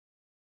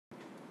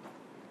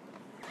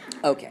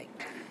Okay,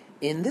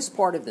 in this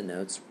part of the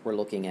notes, we're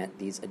looking at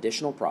these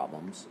additional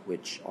problems,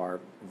 which are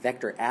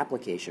vector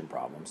application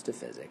problems to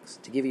physics,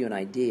 to give you an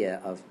idea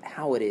of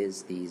how it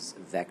is these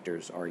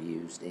vectors are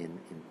used in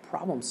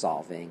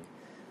problem-solving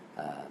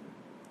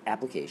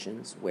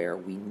applications where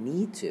we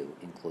need to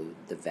include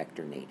the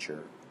vector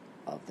nature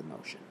of the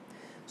motion.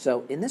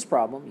 So in this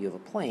problem, you have a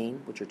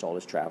plane, which you're told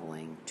is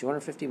traveling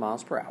 250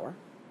 miles per hour,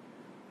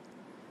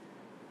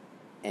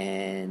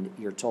 and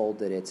you're told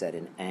that it's at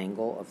an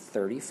angle of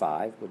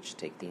 35, which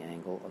take the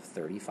angle of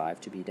 35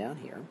 to be down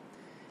here,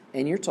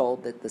 and you're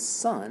told that the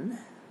sun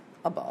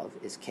above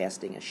is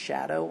casting a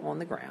shadow on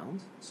the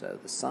ground. So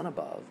the sun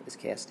above is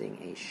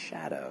casting a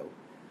shadow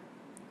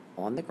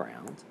on the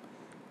ground,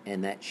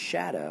 and that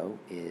shadow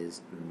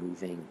is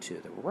moving to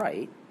the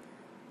right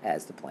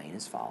as the plane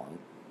is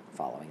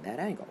following that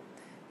angle.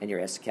 And you're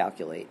asked to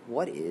calculate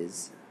what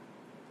is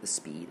the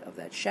speed of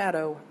that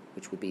shadow,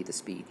 which would be the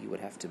speed you would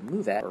have to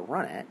move at or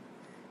run at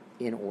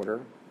in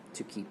order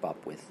to keep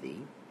up with the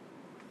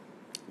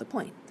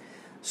plane.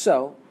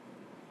 So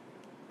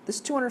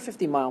this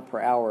 250 mile per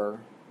hour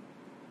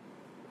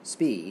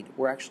speed,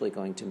 we're actually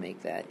going to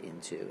make that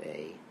into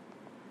a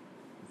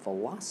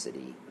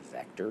velocity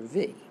vector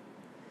v.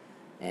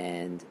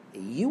 And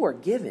you are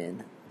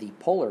given the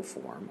polar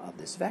form of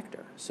this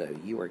vector. So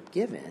you are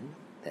given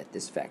that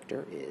this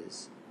vector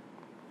is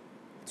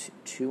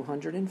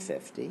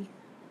 250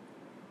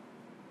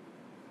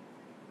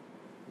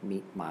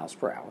 miles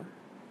per hour,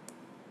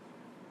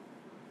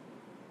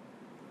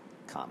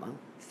 comma,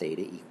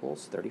 theta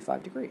equals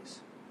 35 degrees.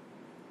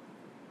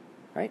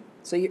 Right?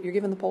 So you're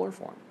given the polar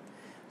form.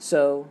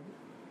 So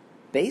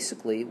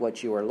basically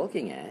what you are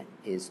looking at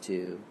is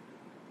to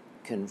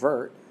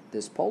convert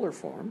this polar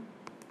form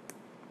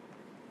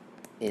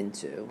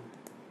into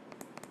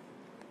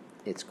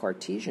its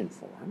Cartesian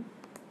form,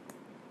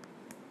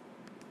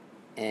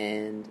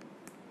 and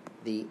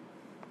the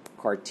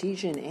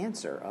Cartesian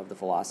answer of the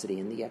velocity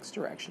in the x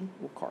direction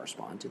will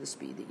correspond to the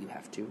speed that you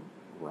have to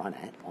run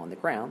at on the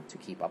ground to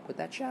keep up with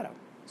that shadow.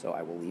 So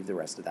I will leave the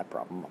rest of that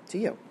problem up to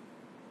you.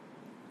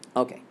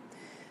 Okay,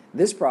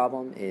 this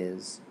problem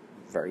is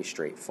very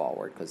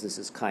straightforward because this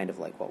is kind of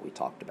like what we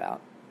talked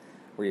about,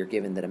 where you're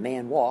given that a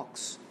man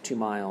walks 2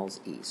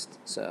 miles east.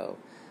 So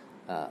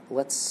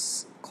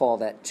let's call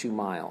that 2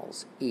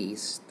 miles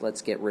east.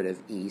 Let's get rid of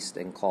east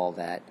and call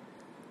that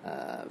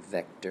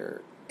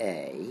vector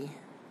A,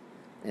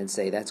 and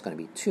say that's going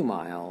to be 2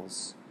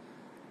 miles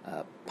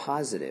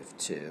positive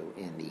 2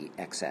 in the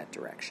x-hat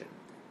direction.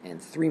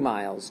 And 3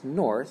 miles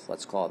north,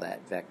 let's call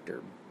that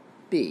vector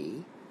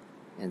B,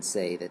 and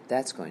say that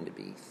that's going to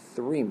be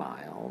 3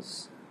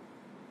 miles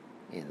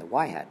in the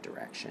y-hat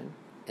direction.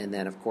 And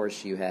then, of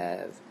course, you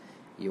have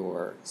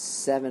your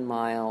 7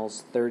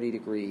 miles, 30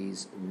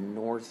 degrees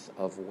north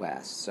of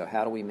west. So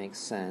how do we make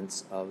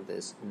sense of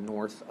this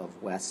north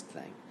of west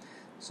thing?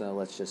 So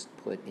let's just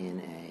put in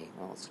a,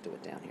 well, let's do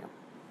it down here.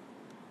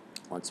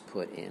 Let's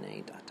put in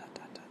a dot, dot,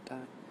 dot, dot,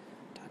 dot,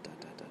 dot, dot,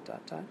 dot, dot,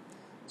 dot, dot.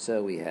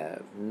 So we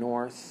have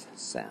north,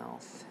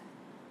 south,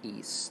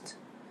 east,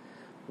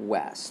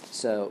 west.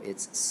 So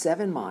it's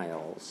 7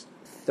 miles,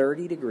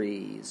 30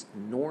 degrees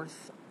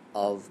north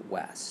of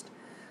west.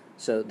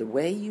 So the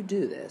way you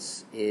do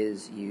this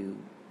is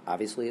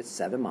obviously it's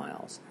 7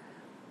 miles,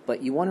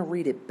 but you want to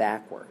read it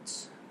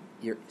backwards.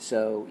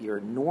 So you're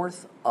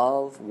north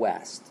of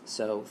west.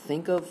 So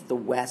think of the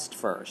west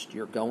first.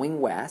 You're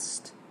going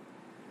west.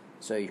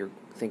 So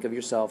think of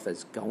yourself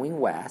as going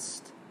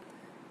west,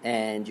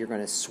 and you're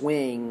going to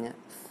swing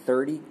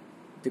 30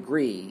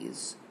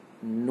 degrees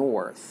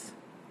north.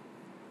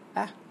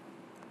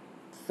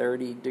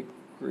 30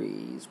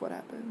 degrees. What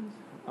happened?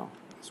 Oh,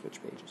 switch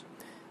pages.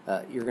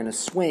 You're going to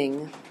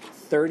swing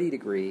 30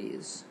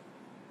 degrees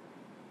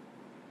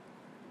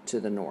to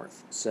the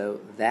north.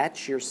 So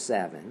that's your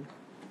 7.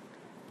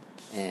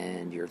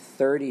 And your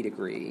 30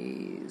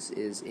 degrees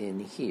is in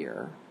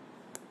here,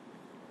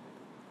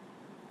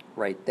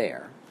 right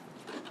there.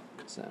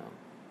 So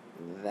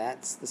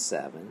that's the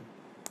 7.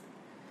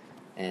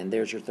 And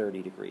there's your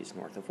 30 degrees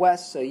north of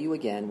west. So you,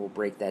 again, will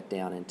break that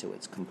down into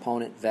its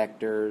component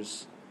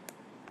vectors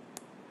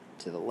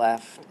to the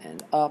left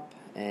and up,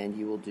 and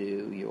you will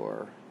do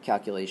your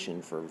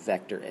calculation for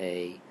vector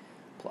A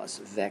plus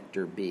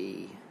vector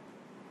B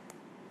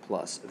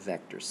plus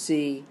vector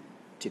C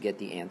to get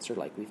the answer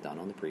like we've done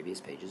on the previous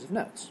pages of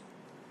notes.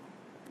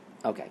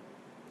 Okay.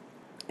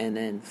 And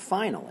then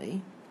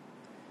finally,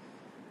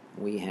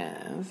 we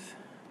have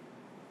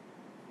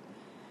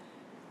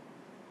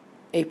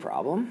a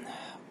problem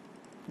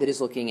that is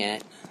looking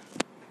at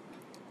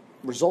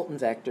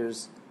resultant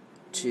vectors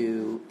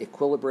to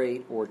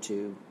equilibrate or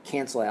to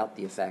cancel out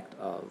the effect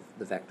of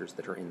the vectors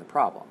that are in the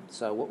problem.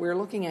 So what we're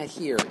looking at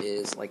here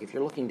is like if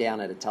you're looking down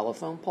at a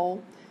telephone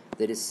pole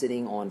that is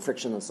sitting on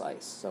frictionless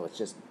ice. So it's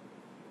just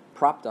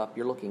propped up,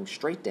 you're looking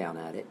straight down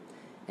at it,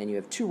 and you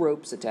have 2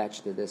 ropes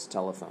attached to this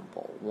telephone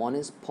pole. One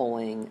is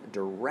pulling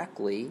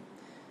directly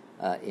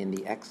in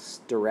the x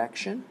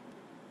direction.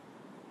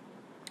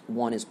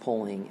 One is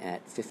pulling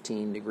at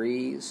 15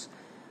 degrees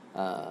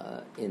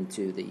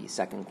into the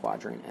second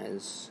quadrant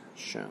as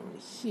shown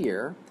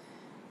here.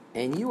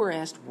 And you were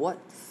asked what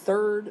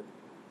third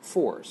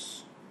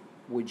force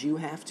would you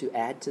have to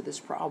add to this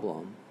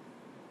problem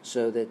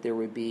so that there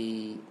would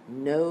be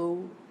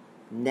no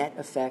net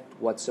effect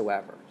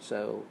whatsoever,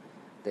 so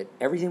that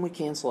everything would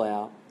cancel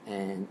out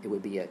and it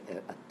would be a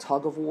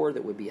tug of war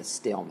that would be a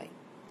stalemate.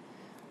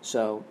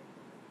 So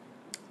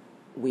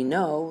we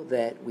know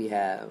that we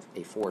have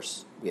a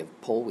force, we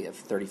have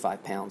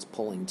 35 pounds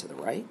pulling to the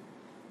right,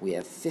 we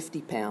have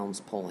 50 pounds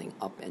pulling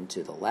up and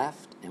to the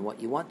left, and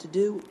what you want to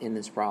do in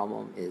this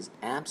problem is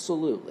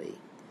absolutely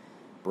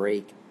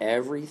break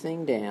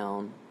everything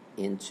down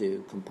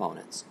into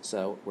components.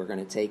 So we're going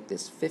to take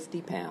this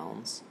 50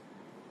 pounds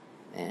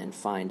and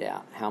find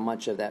out how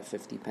much of that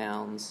 50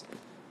 pounds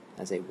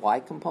has a y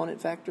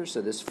component vector.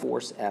 So this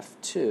force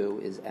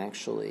F2 is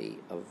actually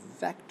a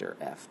vector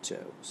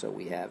F2. So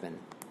we have an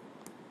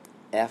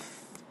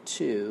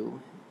F2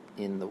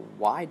 in the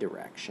y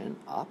direction,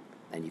 up,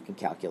 and you can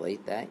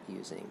calculate that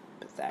using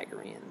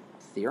Pythagorean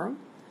theorem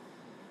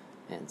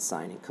and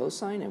sine and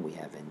cosine, and we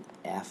have an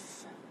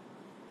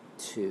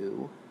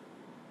F2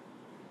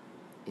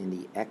 in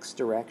the x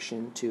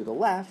direction to the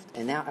left,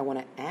 and now I want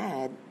to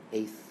add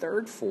a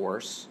third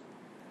force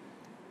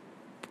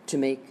to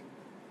make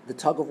the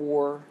tug of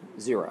war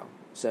 0.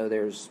 So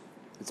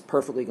it's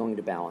perfectly going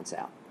to balance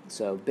out.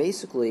 So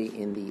basically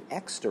in the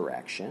x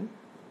direction,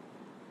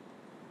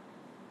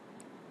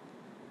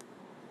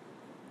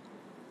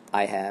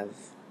 I have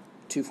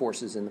two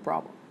forces in the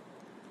problem.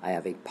 I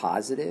have a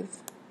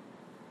positive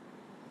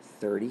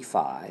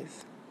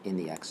 35 in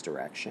the x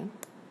direction.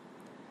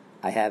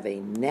 I have a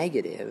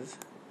negative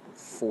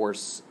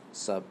force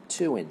sub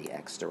 2 in the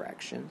x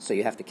direction, so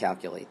you have to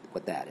calculate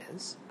what that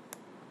is,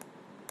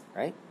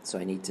 right? So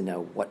I need to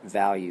know what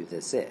value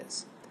this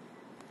is.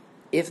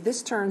 If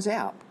this turns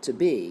out to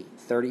be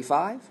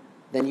 35,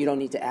 then you don't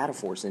need to add a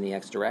force in the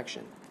x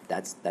direction.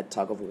 That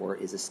tug of war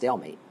is a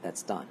stalemate.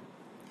 That's done.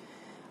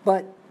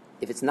 But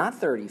if it's not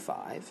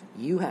 35,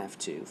 you have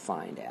to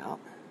find out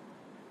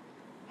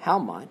how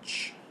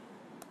much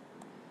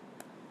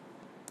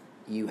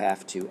you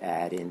have to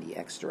add in the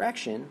x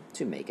direction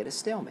to make it a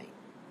stalemate.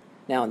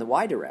 Now in the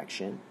y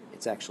direction,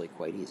 it's actually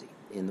quite easy.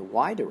 In the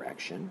y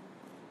direction,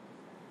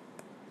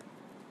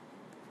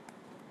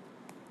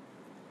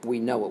 we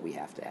know what we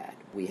have to add.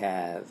 We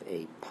have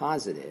a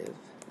positive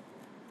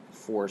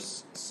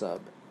force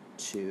sub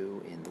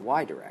 2 in the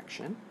y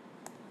direction.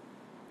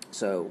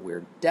 So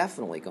we're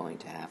definitely going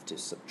to have to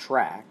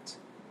subtract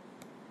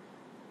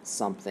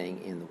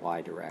something in the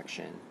y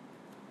direction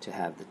to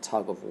have the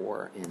tug of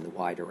war in the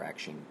y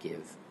direction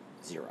give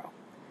 0.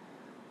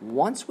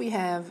 Once we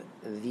have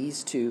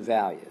these two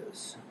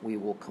values, we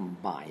will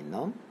combine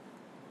them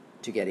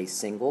to get a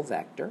single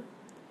vector,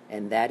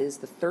 and that is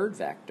the third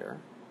vector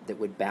that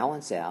would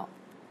balance out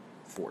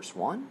force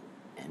 1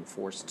 and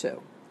force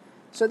 2.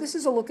 So this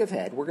is a look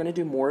ahead. We're going to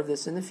do more of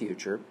this in the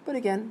future, but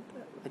again,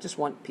 I just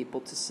want people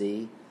to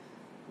see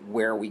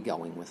where are we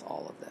going with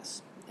all of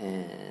this.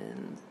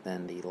 And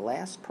then the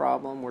last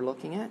problem we're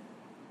looking at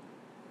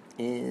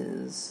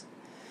is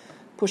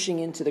pushing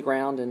into the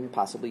ground and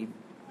possibly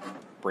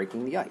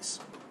breaking the ice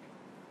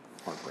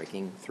or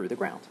breaking through the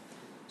ground.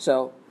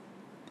 So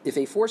if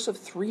a force of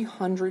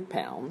 300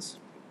 pounds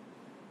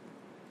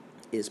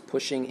is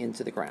pushing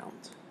into the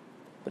ground,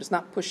 but it's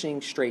not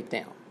pushing straight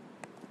down.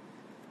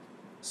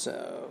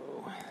 So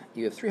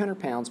you have 300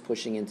 pounds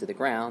pushing into the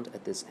ground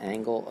at this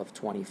angle of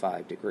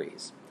 25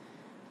 degrees.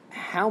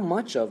 How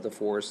much of the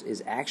force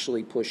is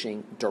actually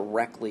pushing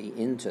directly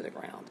into the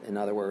ground? In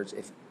other words,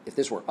 if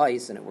this were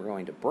ice and it were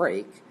going to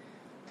break,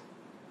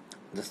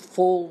 the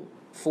full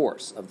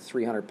force of the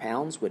 300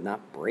 pounds would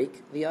not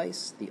break the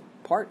ice. The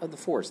part of the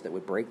force that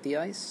would break the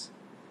ice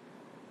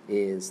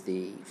is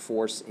the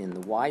force in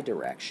the y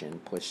direction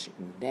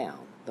pushing down.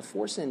 The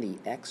force in the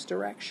x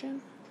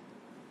direction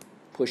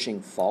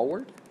pushing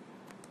forward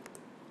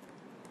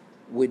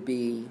would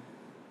be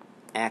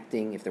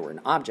acting, if there were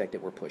an object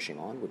that we're pushing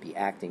on, would be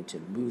acting to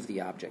move the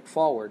object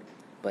forward,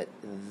 but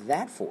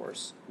that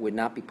force would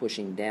not be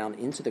pushing down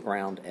into the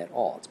ground at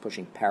all. It's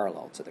pushing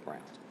parallel to the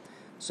ground.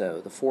 So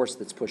the force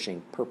that's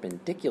pushing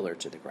perpendicular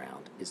to the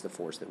ground is the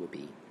force that would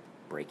be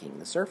breaking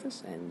the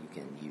surface, and you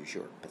can use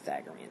your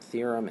Pythagorean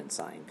theorem and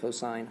sine,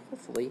 cosine,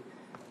 hopefully,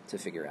 to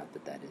figure out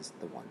that that is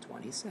the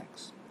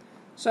 126.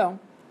 So,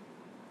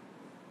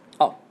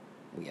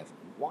 we have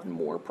one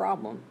more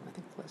problem. I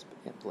think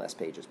the last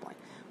page is blank.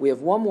 We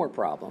have one more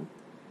problem,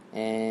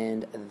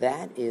 and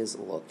that is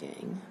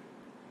looking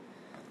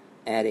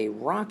at a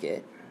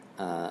rocket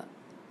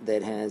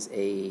that has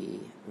a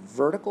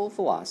vertical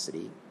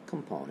velocity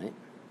component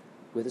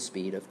with a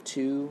speed of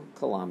 2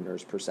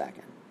 kilometers per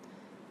second.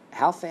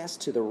 How fast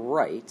to the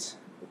right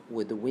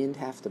would the wind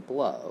have to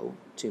blow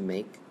to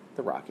make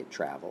the rocket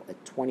travel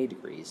at 20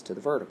 degrees to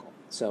the vertical?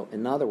 So,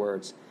 in other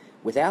words,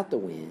 without the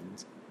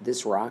wind,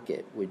 this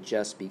rocket would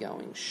just be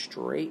going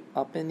straight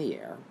up in the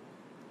air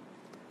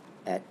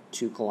at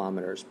 2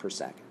 kilometers per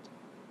second.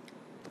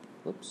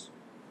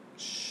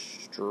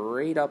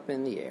 Straight up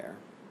in the air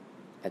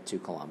at 2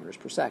 kilometers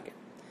per second.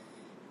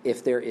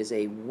 If there is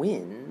a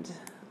wind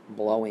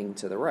blowing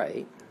to the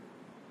right,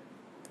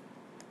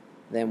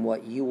 then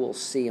what you will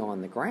see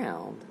on the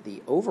ground,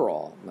 the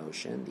overall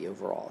motion, the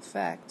overall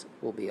effect,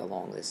 will be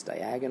along this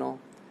diagonal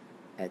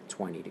at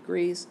 20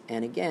 degrees.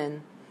 And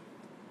again,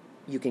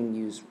 you can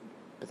use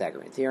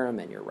Pythagorean theorem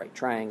and your right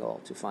triangle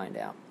to find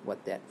out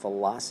what that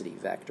velocity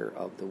vector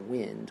of the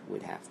wind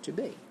would have to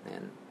be.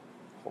 And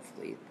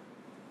hopefully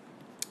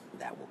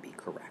that will be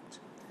correct.